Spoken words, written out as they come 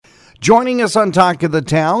Joining us on Talk of the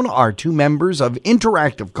Town are two members of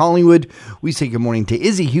Interactive Collingwood. We say good morning to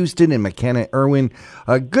Izzy Houston and McKenna Irwin.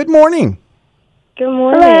 Good morning. Good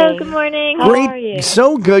morning. Hello, good morning. How Great, are you?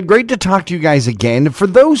 so good. Great to talk to you guys again. For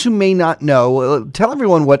those who may not know, tell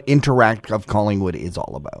everyone what Interactive Collingwood is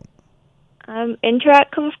all about.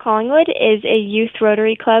 Interactive Collingwood is a youth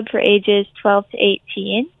Rotary club for ages 12 to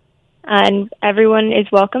 18, and everyone is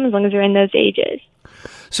welcome as long as they're in those ages.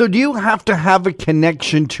 So do you have to have a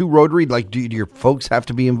connection to Rotary? Like, do your folks have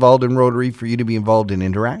to be involved in Rotary for you to be involved in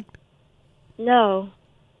Interact? No.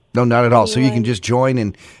 No, not at all. So you can just join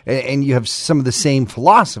and you have some of the same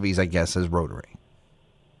philosophies, I guess, as Rotary.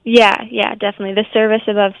 Yeah, definitely. The service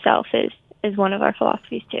above self is one of our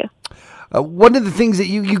philosophies, too. One of the things that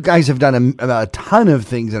you guys have done a ton of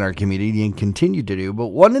things in our community and continue to do, but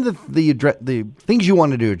one of the things you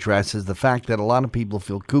wanted to address is the fact that a lot of people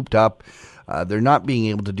feel cooped up. They're not being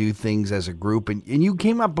able to do things as a group. And you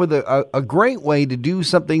came up with a great way to do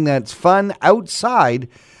something that's fun outside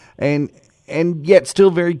and yet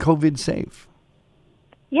still very COVID safe.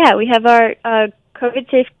 Yeah, we have our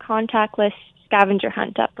COVID safe contactless scavenger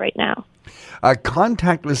hunt up right now. A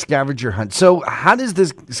contactless scavenger hunt. So how does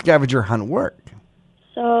this scavenger hunt work?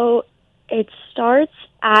 So it starts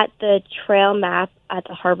at the trail map at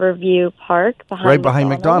the Harborview Park. Right behind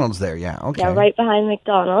McDonald's there, yeah. Okay. Yeah, right behind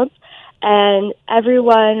McDonald's. And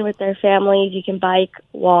everyone with their families, you can bike,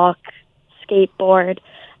 walk, skateboard,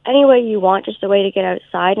 any way you want, just a way to get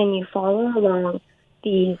outside. And you follow along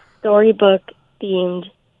these storybook-themed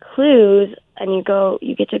clues, and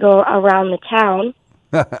you get to go around the town.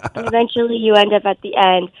 And eventually you end up at the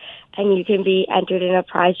end, and you can be entered in a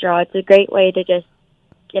prize draw. It's a great way to just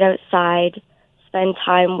get outside, spend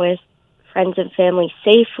time with friends and family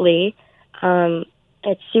safely.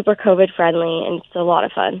 It's super COVID-friendly, and it's a lot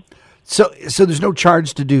of fun. So there's no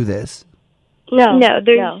charge to do this? No,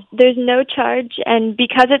 there's no charge, and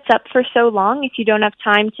because it's up for so long, if you don't have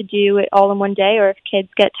time to do it all in one day, or if kids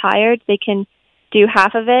get tired, they can do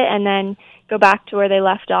half of it and then go back to where they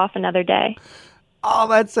left off another day. Oh,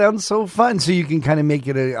 that sounds so fun. So you can kind of make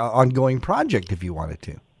it an ongoing project if you wanted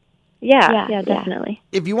to. Yeah, definitely.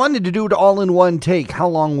 If you wanted to do it all in one take, how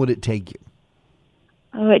long would it take you?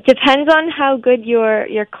 Oh, it depends on how good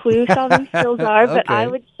your clue solving skills are, but Okay. I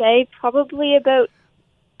would say probably about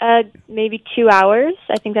maybe 2 hours.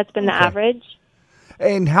 I think that's been the average.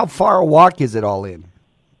 And how far a walk is it all in?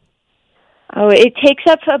 Oh, it takes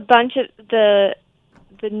up a bunch of the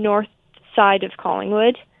north side of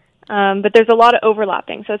Collingwood, but there's a lot of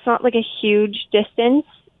overlapping, so it's not like a huge distance.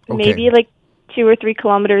 Okay. Maybe like 2 or 3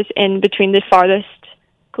 kilometers in between the farthest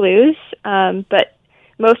clues, but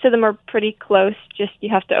most of them are pretty close, just you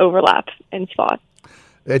have to overlap and spot.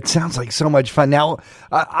 It sounds like so much fun. Now,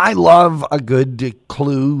 I love a good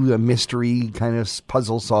clue, a mystery kind of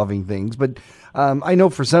puzzle-solving things, but I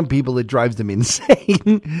know for some people it drives them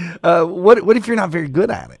insane. What if you're not very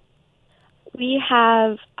good at it? We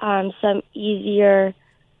have some easier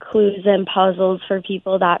clues and puzzles for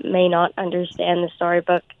people that may not understand the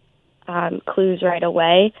storybook clues right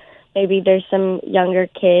away. Maybe there's some younger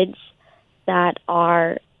kids that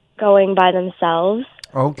are going by themselves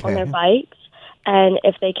on their bikes, and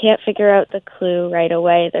if they can't figure out the clue right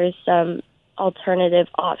away, there's some alternative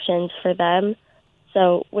options for them,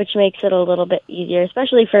 so which makes it a little bit easier,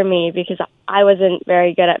 especially for me, because I wasn't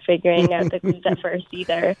very good at figuring out the clues at first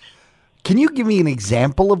either. Can you give me an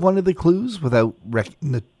example of one of the clues without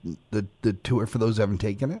wrecking the tour for those who haven't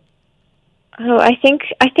taken it? Oh, I think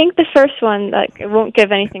the first one, like, it won't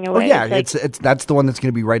give anything away. Oh yeah, it's that's the one that's going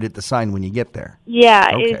to be right at the sign when you get there.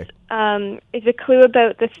 Yeah, Okay. is a clue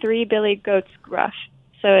about the 3 billy goats gruff.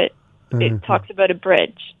 So it talks about a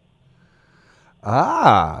bridge.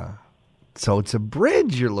 Ah, so it's a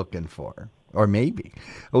bridge you're looking for. Or maybe.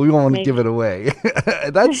 We won't give it away.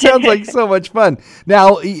 That sounds like so much fun.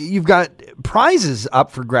 Now, you've got prizes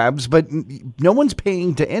up for grabs, but no one's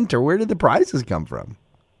paying to enter. Where did the prizes come from?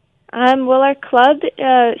 Well, our club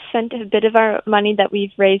spent a bit of our money that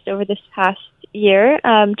we've raised over this past year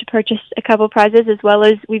to purchase a couple prizes, as well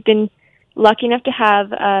as we've been lucky enough to have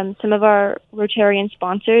some of our Rotarian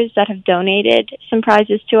sponsors that have donated some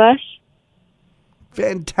prizes to us.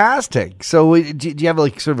 Fantastic. So do you have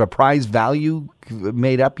like sort of a prize value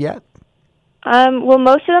made up yet? Well,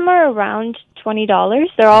 most of them are around $20.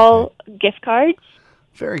 They're all gift cards.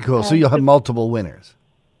 Very cool. So you'll have multiple winners.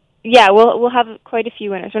 Yeah, we'll have quite a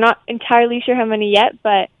few winners. We're not entirely sure how many yet,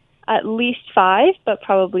 but at least 5, but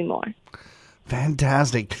probably more.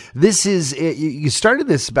 Fantastic. This is, you started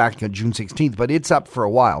this back on June 16th, but it's up for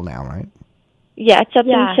a while now, right? Yeah, it's up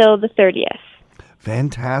until the 30th.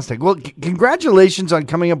 Fantastic. Well, congratulations on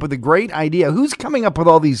coming up with a great idea. Who's coming up with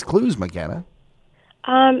all these clues, McKenna?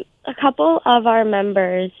 A couple of our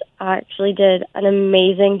members actually did an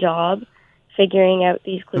amazing job figuring out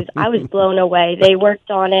these clues. I was blown away. They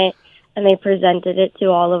worked on it and they presented it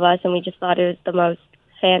to all of us, and we just thought it was the most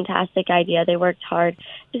fantastic idea. They worked hard.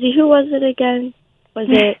 Izzy, who was it again? Was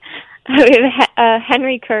it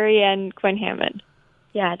Henry Curry and Quinn Hammond?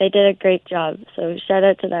 Yeah, they did a great job, so shout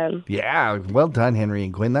out to them. Yeah, well done, Henry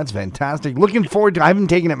and Quinn. That's fantastic. Looking forward to I haven't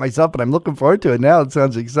taken it myself, but I'm looking forward to it now. It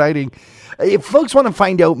sounds exciting. If folks want to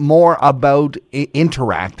find out more about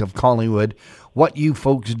Interactive Collingwood, what you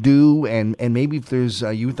folks do, and maybe if there's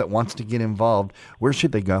a youth that wants to get involved, where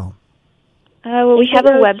should they go? Well, we have a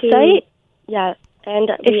website. Yeah,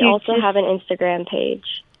 and we also have an Instagram page.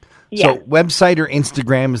 So website or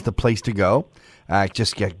Instagram is the place to go.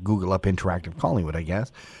 Just Google up Interactive Collingwood, I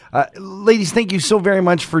guess. Ladies, thank you so very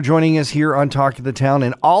much for joining us here on Talk of the Town,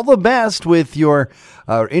 and all the best with your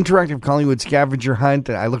Interactive Collingwood scavenger hunt.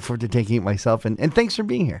 I look forward to taking it myself, and thanks for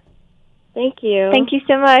being here. Thank you. Thank you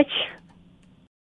so much.